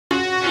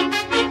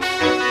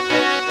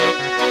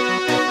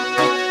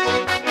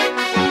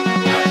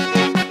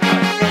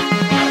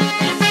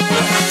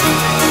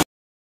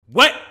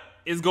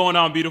is going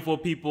on, beautiful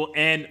people,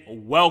 and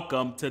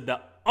welcome to the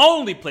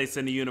only place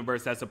in the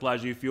universe that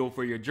supplies you fuel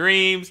for your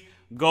dreams,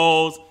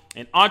 goals,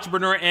 and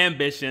entrepreneur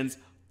ambitions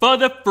for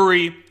the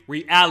free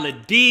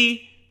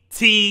reality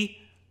TV.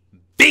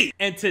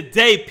 And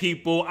today,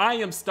 people, I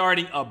am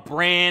starting a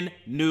brand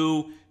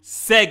new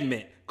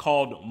segment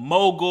called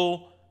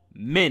Mogul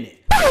Minute.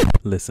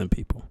 Listen,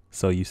 people.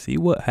 So you see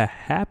what had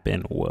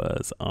happened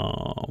was,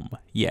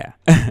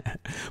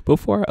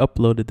 before I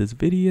uploaded this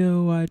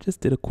video, I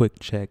just did a quick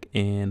check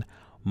and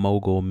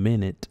Mogul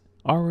Minute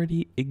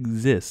already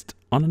exists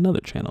on another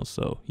channel.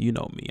 So you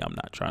know me, I'm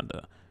not trying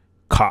to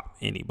cop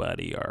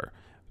anybody or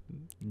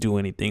do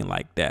anything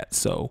like that.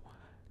 So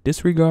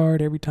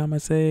disregard every time I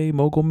say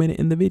Mogul Minute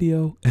in the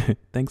video.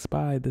 Thanks,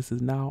 bye. This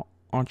is now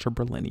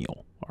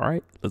Entreprellennial. All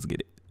right, let's get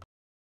it.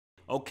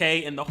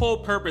 Okay, and the whole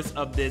purpose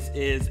of this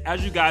is,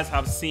 as you guys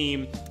have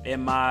seen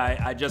in my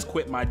I just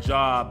quit my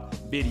job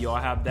video,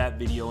 I have that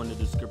video in the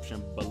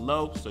description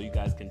below, so you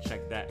guys can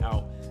check that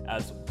out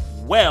as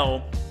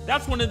well.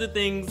 That's one of the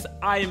things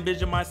I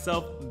envision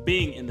myself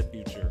being in the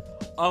future,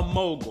 a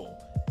mogul.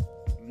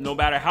 No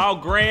matter how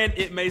grand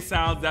it may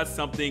sound, that's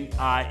something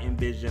I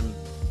envision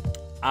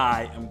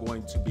I am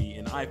going to be,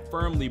 and I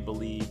firmly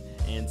believe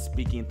in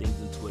speaking things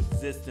into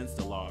existence,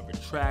 the law of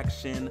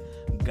attraction,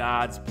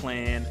 God's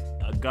plan,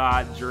 a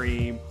God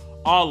dream,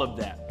 all of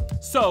that.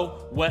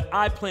 So what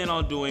I plan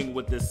on doing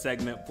with this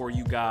segment for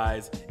you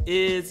guys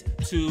is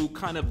to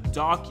kind of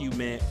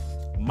document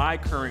my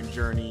current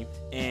journey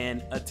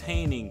and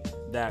attaining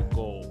that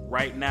goal.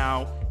 Right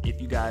now,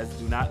 if you guys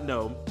do not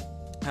know,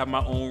 I have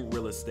my own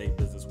real estate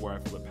business where I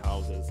flip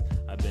houses.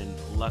 I've been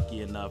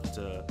lucky enough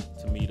to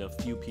meet a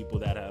few people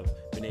that have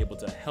been able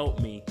to help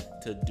me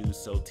to do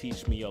so,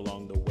 teach me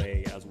along the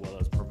way, as well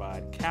as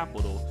provide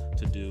capital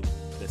to do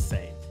the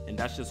same. And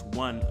that's just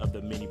one of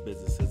the many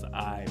businesses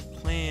I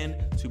plan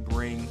to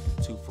bring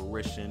to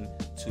fruition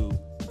to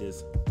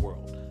this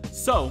world.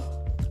 So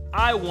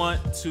I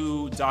want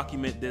to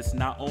document this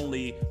not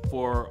only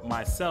for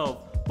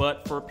myself,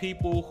 but for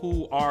people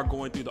who are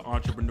going through the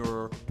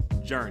entrepreneur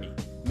journey.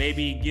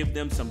 Maybe give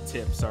them some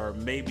tips, or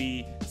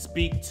maybe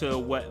speak to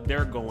what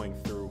they're going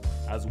through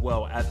as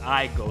well as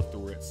I go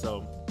through it.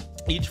 So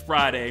each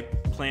Friday,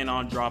 plan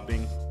on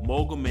dropping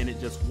Mogul Minute,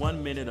 just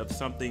 1 minute of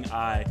something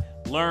I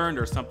learned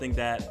or something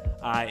that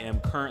I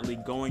am currently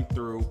going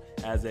through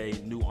as a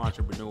new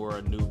entrepreneur,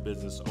 a new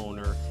business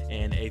owner,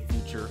 and a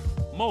future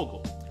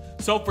mogul.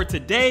 So for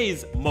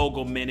today's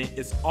Mogul Minute,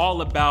 it's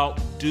all about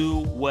do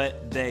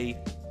what they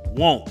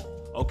want.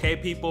 Okay,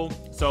 people?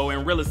 So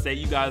in real estate,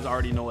 you guys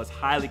already know it's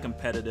highly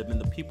competitive, and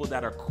the people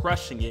that are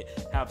crushing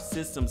it have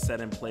systems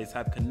set in place,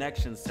 have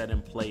connections set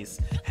in place,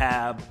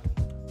 have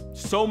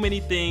so many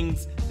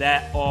things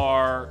that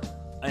are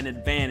an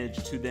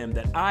advantage to them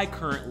that I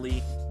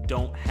currently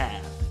don't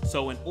have.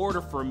 So in order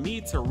for me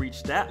to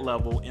reach that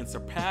level and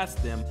surpass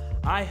them,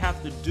 I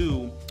have to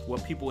do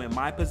what people in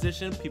my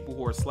position, people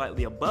who are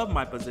slightly above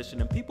my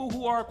position, and people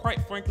who are,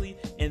 quite frankly,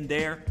 in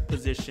their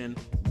position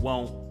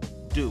won't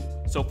do.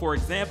 So for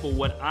example,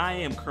 what I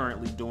am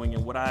currently doing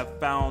and what I've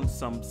found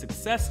some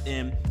success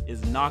in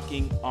is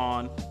knocking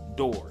on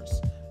doors.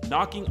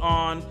 Knocking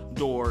on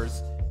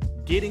doors,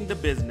 getting the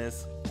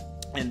business,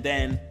 and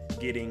then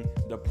getting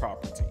the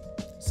property.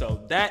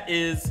 So that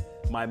is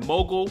my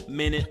Mogul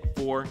Minute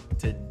for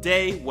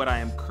today, what I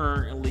am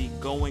currently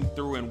going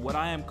through and what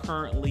I am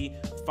currently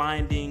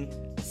finding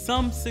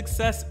some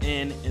success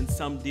in and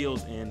some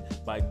deals in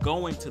by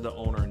going to the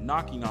owner,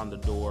 knocking on the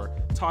door,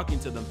 talking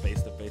to them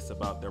face to face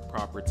about their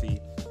property,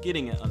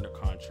 getting it under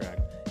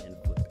contract, and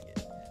flipping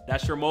it.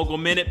 That's your Mogul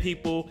Minute,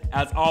 people.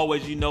 As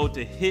always, you know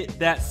to hit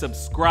that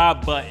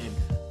subscribe button.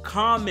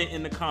 Comment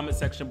in the comment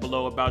section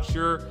below about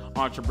your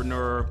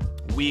entrepreneur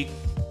week,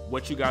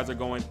 what you guys are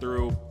going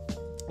through,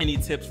 any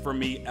tips for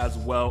me as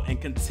well, and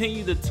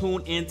continue to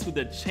tune into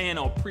the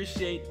channel.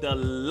 Appreciate the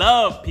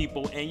love,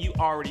 people, and you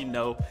already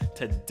know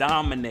to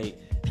dominate,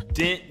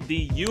 dent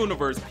the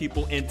universe,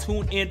 people, and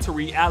tune into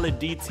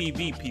reality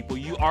TV, people.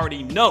 You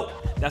already know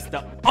that's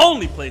the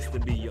only place to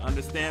be. You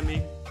understand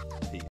me?